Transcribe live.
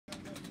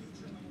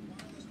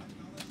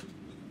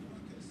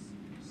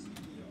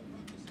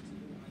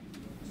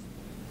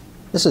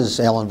This is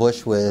Alan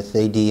Bush with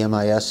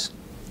ADMIS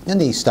and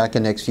the stock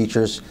index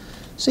futures.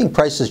 Seeing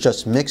prices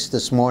just mixed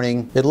this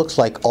morning. It looks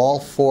like all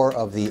four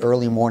of the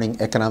early morning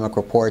economic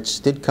reports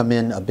did come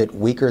in a bit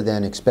weaker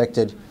than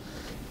expected,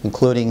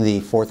 including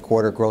the fourth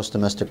quarter gross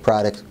domestic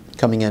product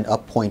coming in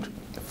up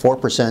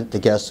 0.4%. The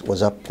guess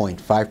was up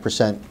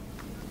 0.5%.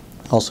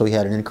 Also, we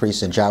had an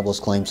increase in jobless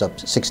claims up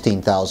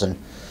 16,000.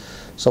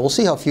 So we'll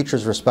see how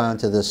futures respond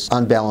to this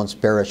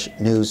unbalanced bearish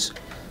news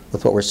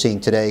with what we're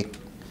seeing today.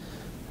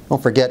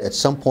 Don't forget, at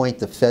some point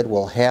the Fed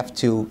will have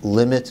to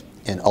limit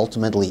and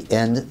ultimately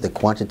end the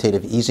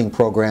quantitative easing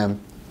program.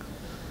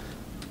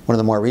 One of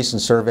the more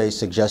recent surveys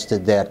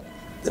suggested that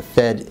the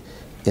Fed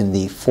in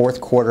the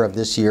fourth quarter of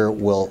this year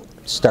will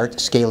start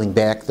scaling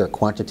back their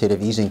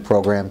quantitative easing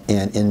program,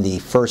 and in the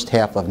first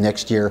half of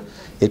next year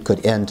it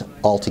could end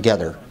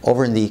altogether.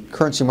 Over in the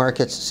currency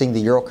markets, seeing the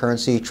euro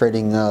currency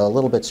trading a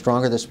little bit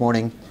stronger this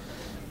morning.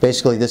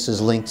 Basically, this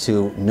is linked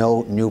to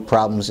no new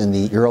problems in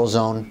the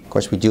Eurozone. Of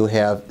course, we do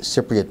have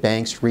Cypriot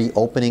banks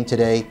reopening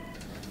today.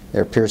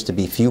 There appears to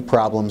be few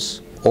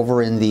problems.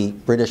 Over in the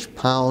British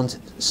pound,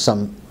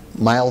 some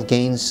mild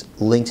gains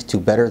linked to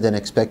better than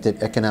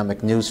expected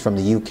economic news from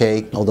the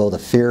UK, although the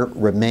fear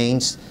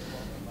remains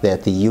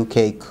that the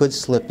UK could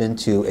slip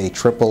into a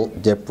triple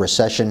dip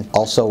recession.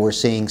 Also, we're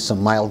seeing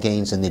some mild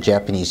gains in the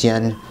Japanese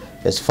yen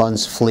as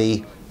funds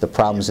flee the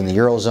problems in the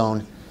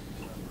Eurozone.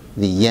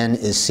 The yen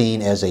is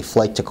seen as a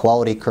flight to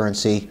quality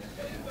currency,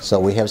 so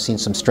we have seen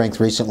some strength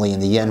recently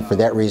in the yen for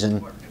that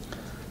reason.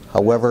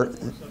 However,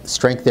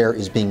 strength there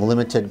is being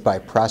limited by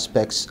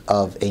prospects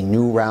of a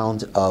new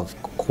round of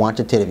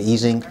quantitative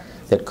easing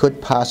that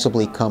could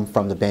possibly come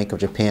from the Bank of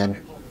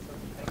Japan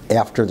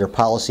after their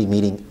policy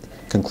meeting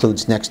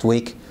concludes next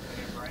week.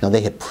 Now,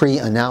 they had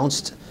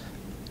pre-announced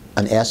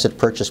an asset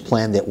purchase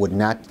plan that would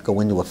not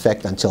go into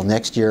effect until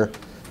next year.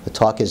 The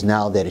talk is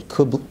now that it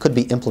could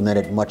be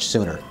implemented much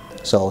sooner.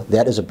 So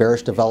that is a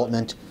bearish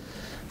development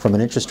from an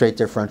interest rate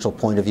differential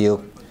point of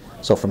view.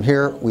 So from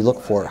here, we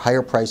look for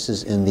higher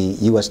prices in the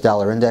US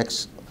dollar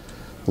index,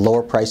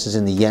 lower prices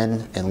in the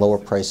yen, and lower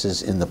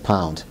prices in the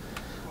pound.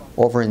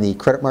 Over in the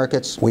credit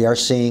markets, we are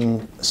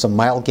seeing some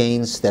mild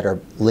gains that are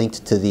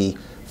linked to the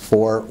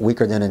four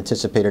weaker than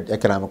anticipated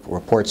economic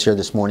reports here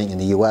this morning in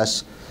the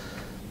US.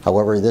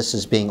 However, this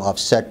is being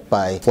offset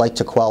by flight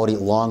to quality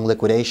long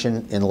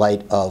liquidation in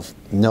light of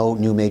no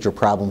new major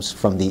problems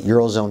from the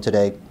Eurozone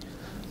today.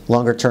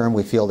 Longer term,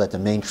 we feel that the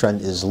main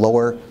trend is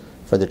lower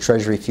for the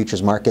Treasury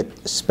futures market,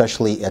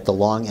 especially at the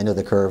long end of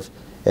the curve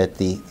at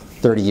the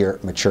 30-year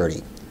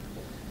maturity.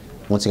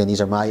 Once again,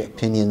 these are my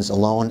opinions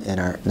alone and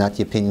are not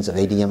the opinions of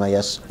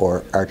ADMIS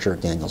or Archer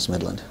Daniels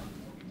Midland.